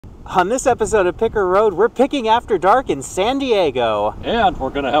On this episode of Picker Road, we're picking after dark in San Diego. And we're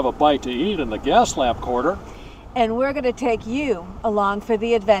going to have a bite to eat in the Gaslamp Quarter. And we're going to take you along for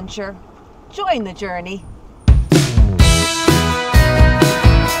the adventure. Join the journey.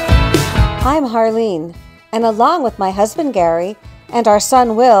 I'm Harleen, and along with my husband Gary and our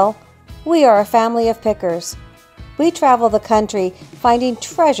son Will, we are a family of pickers. We travel the country finding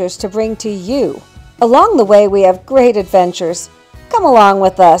treasures to bring to you. Along the way, we have great adventures. Come along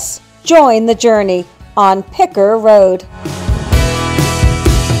with us. Join the journey on Picker Road.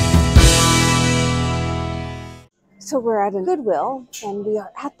 So we're at a Goodwill, and we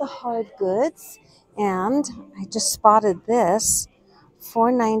are at the hard goods, and I just spotted this,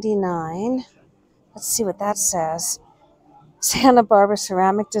 $4.99. Let's see what that says. Santa Barbara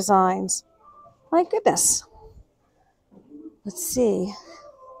Ceramic Designs. My goodness. Let's see.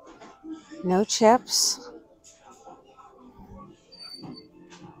 No chips.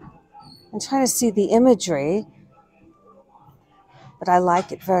 I'm trying to see the imagery, but I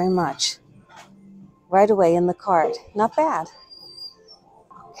like it very much. Right away in the cart. Not bad.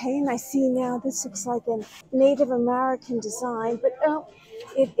 Okay, and I see now this looks like a Native American design, but no,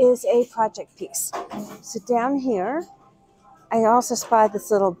 it is a project piece. So down here, I also spotted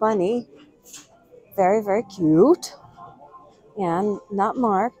this little bunny. Very, very cute. And not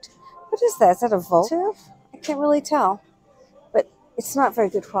marked. What is that? Is that a votive? I can't really tell. But it's not very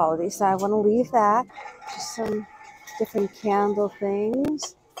good quality, so I want to leave that. Just some different candle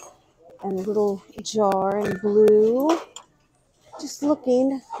things. And a little jar in blue. Just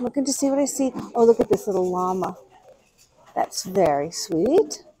looking to see what I see. Oh, look at this little llama. That's very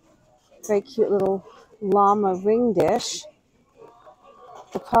sweet. Very cute little llama ring dish.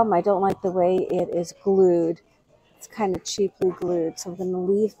 The problem, I don't like the way it is glued. It's kind of cheaply glued, so I'm going to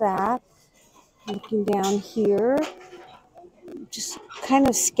leave that. Looking down here, just kind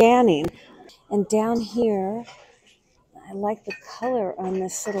of scanning. And down here, I like the color on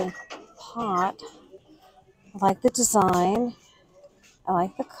this little pot. I like the design. I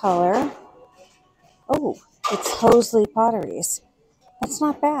like the color. Oh, it's Hosley Potteries. That's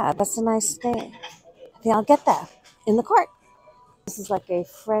not bad. That's a nice thing. I think I'll get that in the cart. This is like a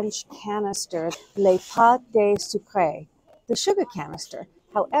French canister, Les Pâtes de Sucre, the sugar canister.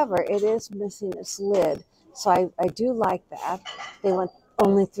 However, it is missing its lid, so I do like that. They want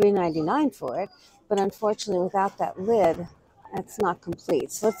only $3.99 for it, but unfortunately without that lid, it's not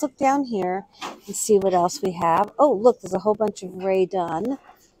complete. So let's look down here and see what else we have. Oh, look, there's a whole bunch of Ray Dunn.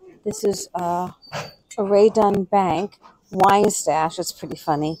 This is a Ray Dunn Bank wine stash. It's pretty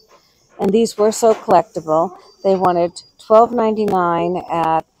funny. And these were so collectible. They wanted $12.99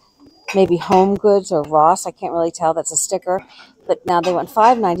 at maybe Home Goods or Ross. I can't really tell. That's a sticker. But now they want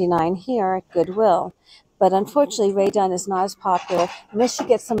 $5.99 here at Goodwill. But unfortunately, Ray Dunn is not as popular unless you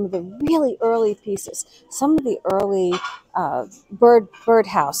get some of the really early pieces. Some of the early bird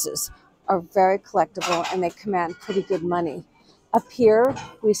houses are very collectible, and they command pretty good money. Up here,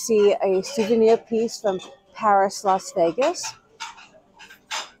 we see a souvenir piece from Paris, Las Vegas.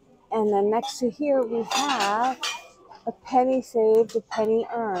 And then next to here, we have a penny saved, a penny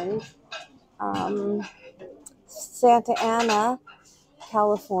earned. Santa Ana,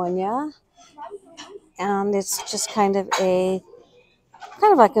 California. And it's just kind of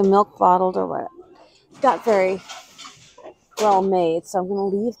like a milk bottled or what. Not very well made, so I'm going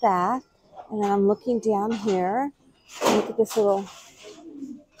to leave that. And then I'm looking down here. Look at this little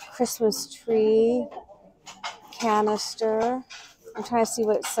Christmas tree canister. I'm trying to see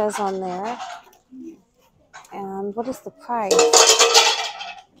what it says on there. And what is the price?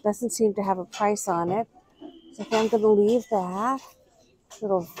 Doesn't seem to have a price on it. So I think I'm going to leave that.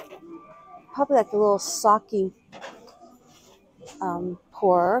 Probably like a little sake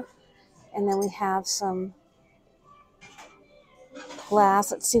pour. And then we have some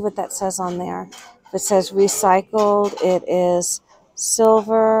glass. Let's see what that says on there. If it says recycled, it is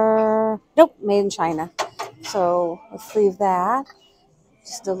silver. Nope, made in China. So let's leave that.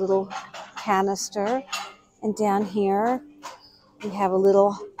 Just a little canister. And down here, we have a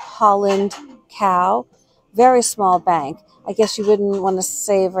little Holland cow. Very small bank. I guess you wouldn't want to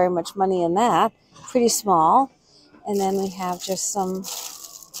save very much money in that. Pretty small. And then we have just some,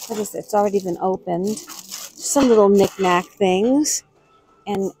 what is it? It's already been opened. Some little knick-knack things.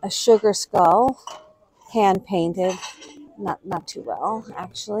 And a sugar skull, hand painted. Not too well,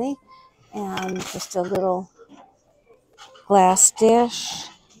 actually. And just a little glass dish.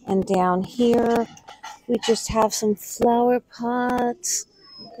 And down here, we just have some flower pots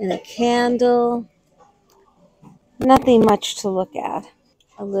and a candle. Nothing much to look at.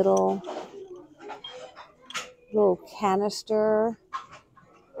 A little canister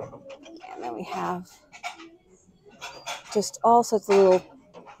we have just all sorts of little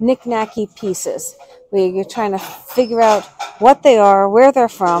knick-knacky pieces where you're trying to figure out what they are, where they're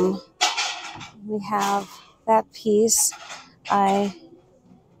from. We have that piece. I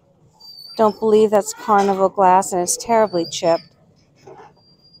don't believe that's carnival glass, and it's terribly chipped.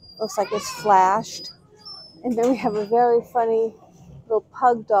 Looks like it's flashed. And then we have a very funny little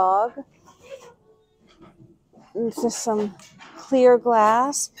pug dog. And it's just some clear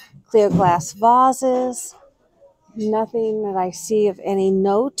glass vases. Nothing that I see of any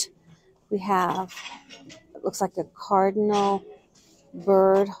note. We have, it looks like a cardinal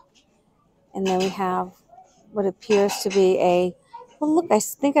bird. And then we have what appears to be a, well, look, I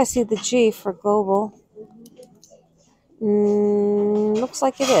think I see the G for global. Looks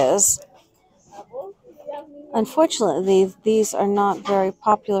like it is. Unfortunately, these are not very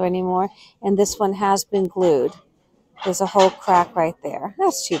popular anymore, and this one has been glued. There's a whole crack right there.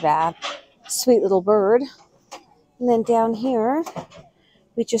 That's too bad. Sweet little bird. And then down here,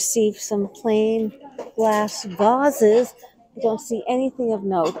 we just see some plain glass vases. I don't see anything of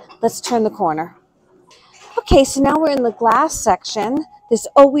note. Let's turn the corner. Okay, so now we're in the glass section. There's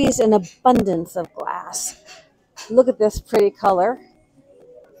always an abundance of glass. Look at this pretty color.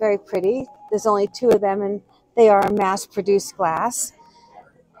 Very pretty. There's only 2 of them, and they are mass-produced glass.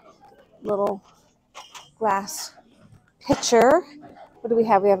 Little glass pitcher. What do we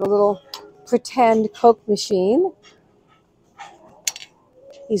have? We have a little pretend Coke machine.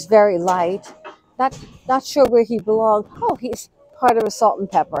 He's very light. Not sure where he belongs. Oh, he's part of a salt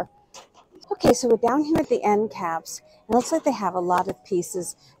and pepper. Okay, so we're down here at the end caps. It looks like they have a lot of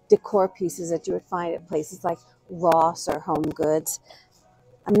pieces, decor pieces that you would find at places like Ross or Home Goods.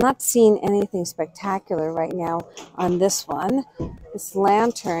 I'm not seeing anything spectacular right now on this one. This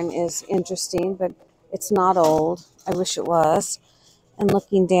lantern is interesting, but it's not old. I wish it was. And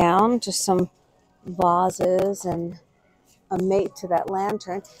looking down, just some vases and a mate to that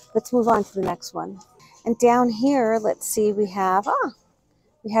lantern. Let's move on to the next one. And down here, let's see, we have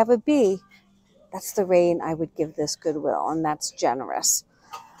a bee. That's the rating I would give this Goodwill, and that's generous.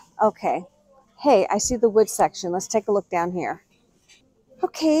 Okay. Hey, I see the wood section. Let's take a look down here.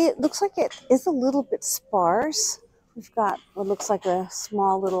 Okay, it looks like it is a little bit sparse. We've got what looks like a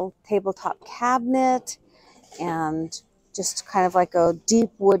small little tabletop cabinet and just kind of like a deep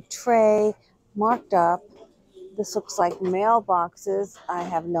wood tray marked up. This looks like mailboxes. I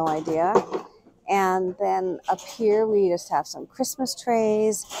have no idea. And then up here, we just have some Christmas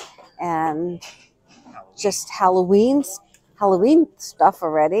trays and just Halloween stuff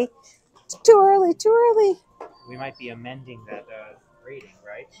already. It's too early. We might be amending that rating,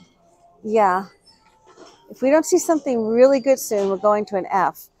 right? Yeah. If we don't see something really good soon, we're going to an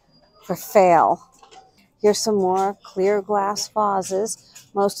F for fail. Here's some more clear glass vases,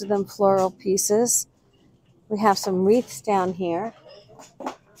 most of them floral pieces. We have some wreaths down here.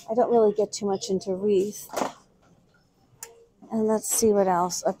 I don't really get too much into wreaths. And let's see what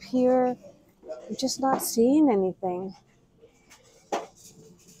else. Up here, I'm just not seeing anything.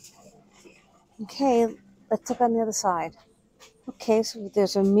 Okay, let's look on the other side. Okay, so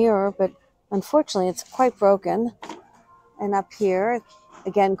there's a mirror, but unfortunately it's quite broken. And up here,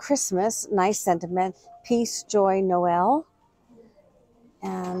 again, Christmas, nice sentiment, peace, joy, Noel.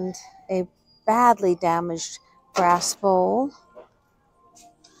 And a badly damaged brass bowl.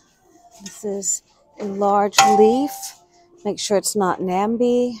 This is a large leaf. Make sure it's not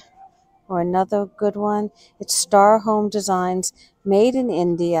Nambi or another good one. It's Star Home Designs, made in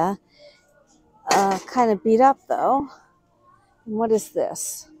India. Kind of beat up though. And what is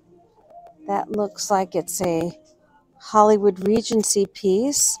this? That looks like it's a Hollywood Regency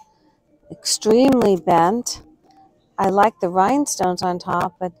piece. Extremely bent. I like the rhinestones on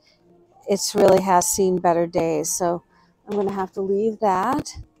top, but it's really has seen better days. So I'm going to have to leave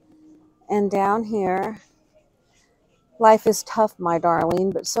that. And down here, life is tough, my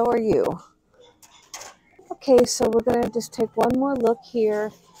darling, but so are you. Okay, so we're going to just take one more look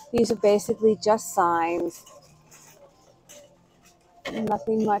here. These are basically just signs.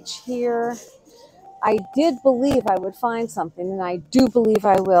 Nothing much here. I did believe I would find something, and I do believe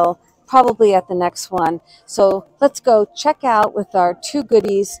I will, probably at the next one. So let's go check out with our 2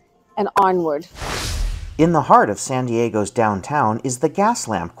 goodies and onward. In the heart of San Diego's downtown is the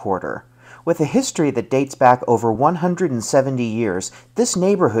Gaslamp Quarter. With a history that dates back over 170 years, this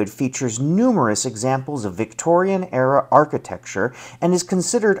neighborhood features numerous examples of Victorian-era architecture and is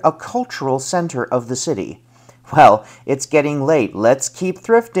considered a cultural center of the city. Well, it's getting late. Let's keep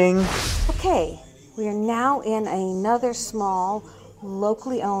thrifting. Okay, we are now in another small,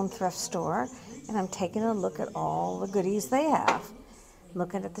 locally owned thrift store, and I'm taking a look at all the goodies they have.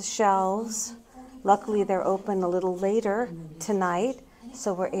 Looking at the shelves. Luckily, they're open a little later tonight,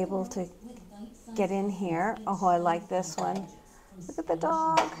 so we're able to get in here. Oh, I like this one. Look at the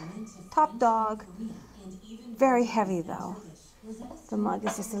dog. Top dog. Very heavy, though. The mug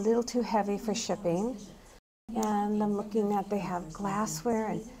is just a little too heavy for shipping. And I'm looking at, they have glassware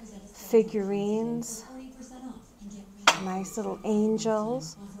and figurines. Nice little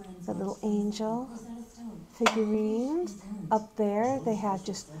angels. The little angel figurines. Up there, they have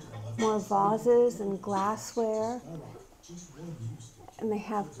just more vases and glassware. And they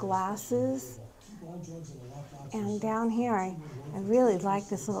have glasses. And down here, I really like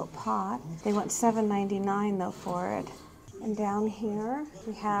this little pot. They want $7.99 though for it. And down here,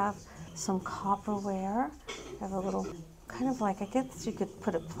 we have some copperware. We have a little, kind of like, I guess you could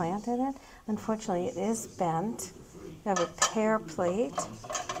put a plant in it. Unfortunately, it is bent. We have a pear plate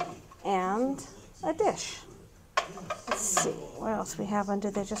and a dish. Let's see, what else we have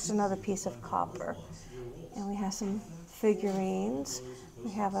under there? Just another piece of copper. And we have some figurines.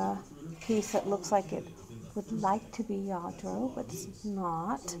 We have a piece that looks like it would like to be Yadro, but it's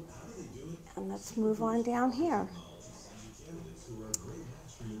not. And let's move on down here.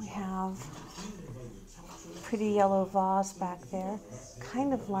 We have a pretty yellow vase back there,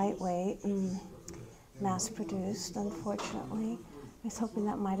 kind of lightweight and mass-produced, unfortunately. I was hoping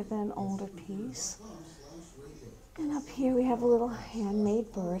that might have been an older piece. And up here we have a little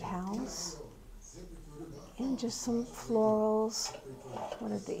handmade birdhouse. And just some florals.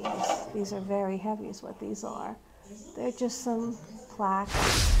 What are these? These are very heavy is what these are. They're just some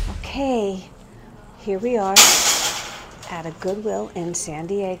plaques. Okay, here we are at a Goodwill in San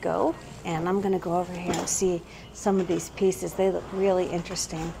Diego. And I'm gonna go over here and see some of these pieces. They look really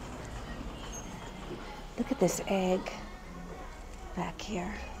interesting. Look at this egg back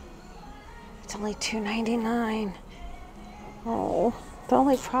here. It's only $2.99. Oh, the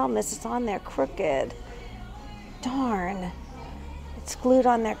only problem is it's on there crooked. Darn. It's glued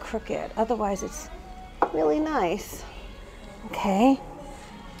on there crooked. Otherwise, it's really nice. Okay.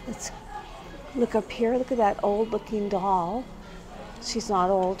 Let's look up here. Look at that old-looking doll. She's not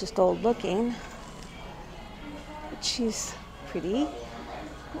old, just old-looking. But she's pretty.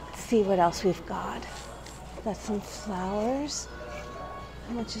 Let's see what else we've got. Got some flowers.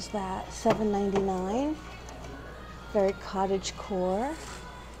 How much is that? $7.99. Very cottage core.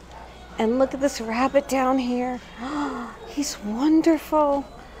 And look at this rabbit down here. He's wonderful.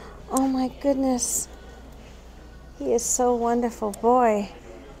 Oh my goodness. He is so wonderful. Boy,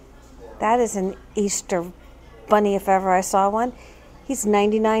 that is an Easter bunny if ever I saw one. He's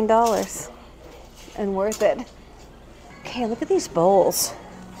 $99 and worth it. Okay, look at these bowls.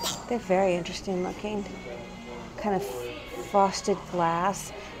 They're very interesting looking. Kind of frosted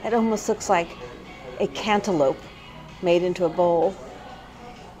glass. It almost looks like a cantaloupe made into a bowl.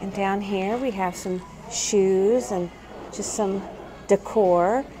 And down here we have some shoes and just some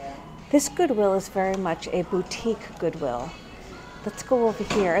decor. This Goodwill is very much a boutique Goodwill. Let's go over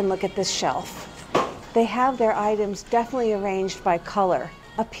here and look at this shelf. They have their items definitely arranged by color.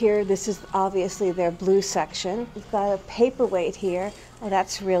 Up here, this is obviously their blue section. We've got a paperweight here. Oh,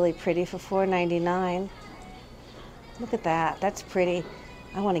 that's really pretty for $4.99. Look at that, that's pretty.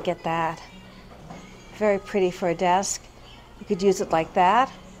 I want to get that. Very pretty for a desk. You could use it like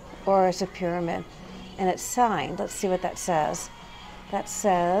that or as a pyramid. And it's signed. Let's see what that says. That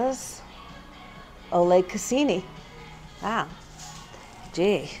says Oleg Cassini. Wow.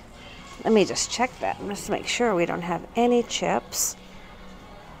 Gee. Let me just check that. Just make sure we don't have any chips.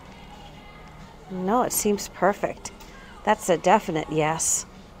 No, it seems perfect. That's a definite yes.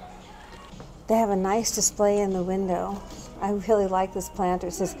 They have a nice display in the window. I really like this planter.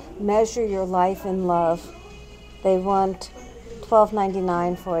 It says, measure your life in love. They want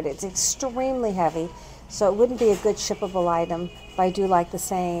 $12.99 for it. It's extremely heavy, so it wouldn't be a good shippable item, but I do like the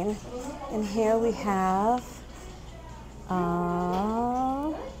saying. And here we have,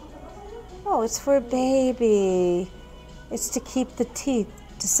 oh, it's for a baby. It's to keep the teeth,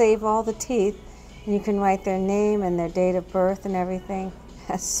 to save all the teeth. And you can write their name and their date of birth and everything.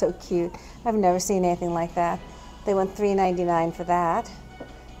 That's so cute. I've never seen anything like that. They want $3.99 for that.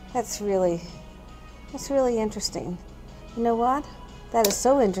 That's really interesting. You know what? That is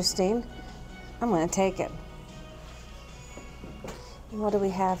so interesting. I'm going to take it. And what do we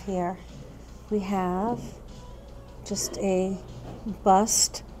have here? We have just a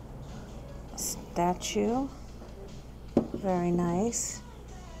bust, a statue. Very nice.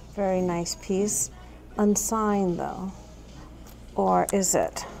 Very nice piece. Unsigned though. Or is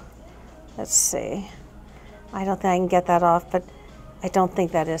it? Let's see. I don't think I can get that off, but I don't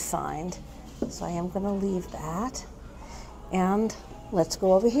think that is signed. So I am going to leave that. And Let's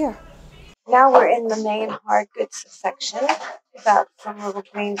go over here. Now we're in the main hard goods section. We've got some little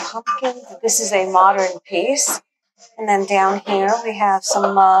green pumpkins. This is a modern piece. And then down here we have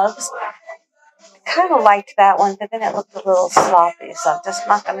some mugs. I kind of liked that one, but then it looked a little sloppy, so I'm just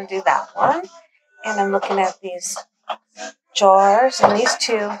not going to do that one. And I'm looking at these jars, and these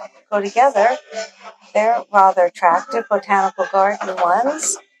two go together. They're rather attractive, botanical garden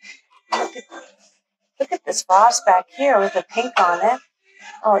ones. Look at this vase back here with the pink on it.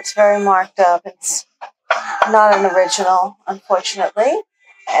 Oh, it's very marked up. It's not an original, unfortunately.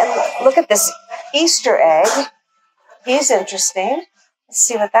 And look at this Easter egg. He's interesting. Let's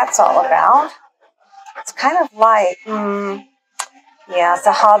see what that's all about. It's kind of light. Yeah, it's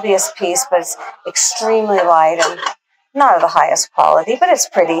a hobbyist piece, but it's extremely light and not of the highest quality, but it's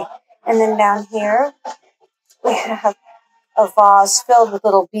pretty. And then down here, we have a vase filled with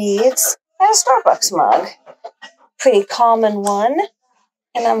little beads and a Starbucks mug. Pretty common one.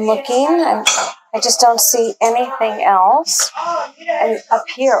 And I'm looking, and I just don't see anything else. And up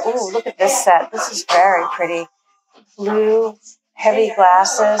here, ooh, look at this set. This is very pretty. Blue, heavy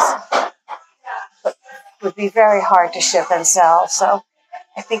glasses. But would be very hard to ship and sell, so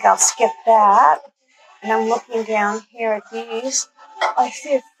I think I'll skip that. And I'm looking down here at these. I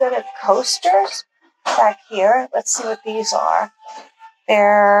see a set of coasters back here. Let's see what these are.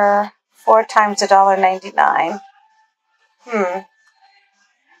 They're 4 times $1.99.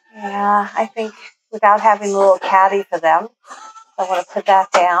 Yeah, I think without having a little caddy for them, I want to put that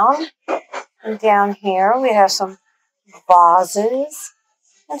down. And down here we have some vases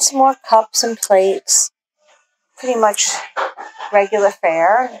and some more cups and plates. Pretty much regular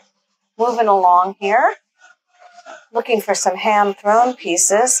fare. Moving along here. Looking for some hand-thrown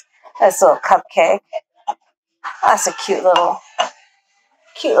pieces. That's a little cupcake. That's a cute little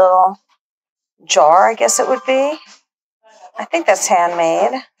jar, I guess it would be. I think that's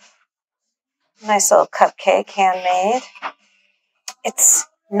handmade. Nice little cupcake, handmade. It's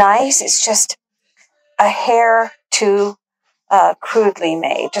nice. It's just a hair too crudely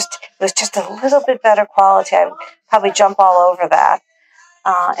made. It was just a little bit better quality. I would probably jump all over that.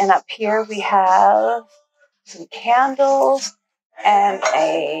 And up here we have some candles and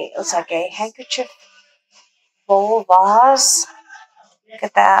looks like a handkerchief bowl vase. Look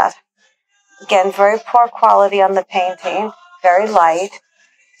at that. Again, very poor quality on the painting. Very light.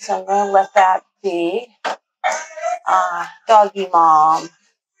 So I'm going to let that be. Doggy Mom.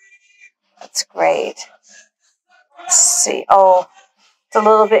 That's great. Let's see. Oh, it's a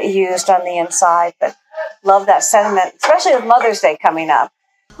little bit used on the inside, but love that sentiment, especially with Mother's Day coming up.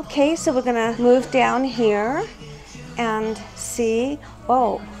 Okay, so we're going to move down here and see.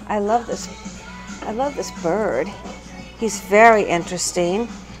 Oh, I love this bird. He's very interesting.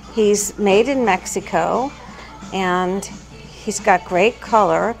 He's made in Mexico, and he's got great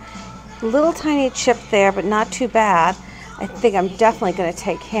color. A little tiny chip there, but not too bad. I think I'm definitely going to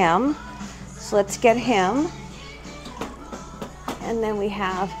take him. So let's get him. And then we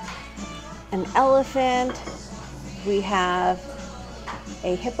have an elephant. We have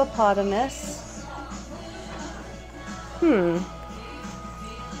a hippopotamus.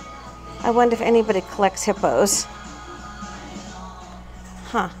 I wonder if anybody collects hippos.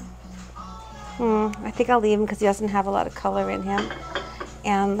 I think I'll leave him because he doesn't have a lot of color in him.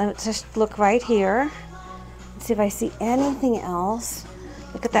 And let's just look right here and see if I see anything else.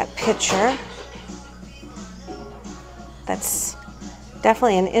 Look at that picture. That's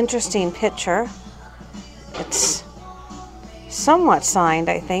definitely an interesting picture. It's somewhat signed,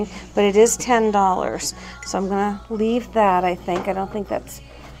 I think, but it is $10. So I'm going to leave that, I think. I don't think that's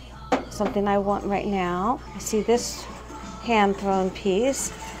something I want right now. I see this hand-thrown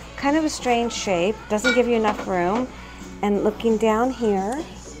piece. Kind of a strange shape. Doesn't give you enough room. And looking down here,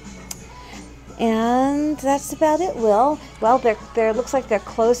 and that's about it, Will. Well, they're looks like they're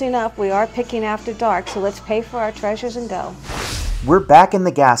closing up. We are picking after dark, so let's pay for our treasures and go. We're back in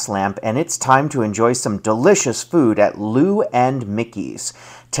the Gaslamp, and it's time to enjoy some delicious food at Lou and Mickey's.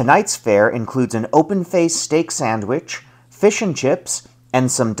 Tonight's fare includes an open-faced steak sandwich, fish and chips,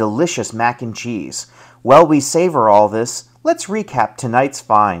 and some delicious mac and cheese. While we savor all this, let's recap tonight's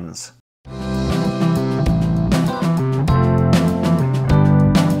finds.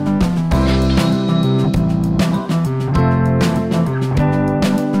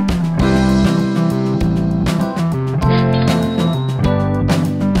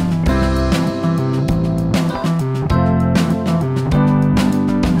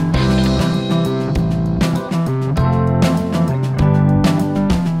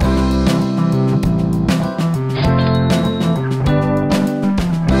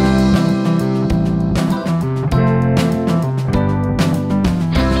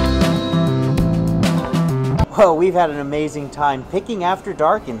 Well, we've had an amazing time picking after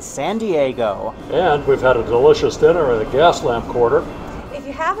dark in San Diego. And we've had a delicious dinner at the Gaslamp Quarter. If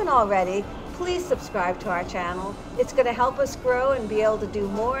you haven't already, please subscribe to our channel. It's going to help us grow and be able to do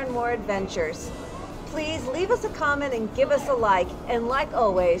more and more adventures. Please leave us a comment and give us a like. And like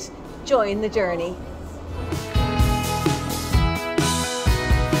always, join the journey.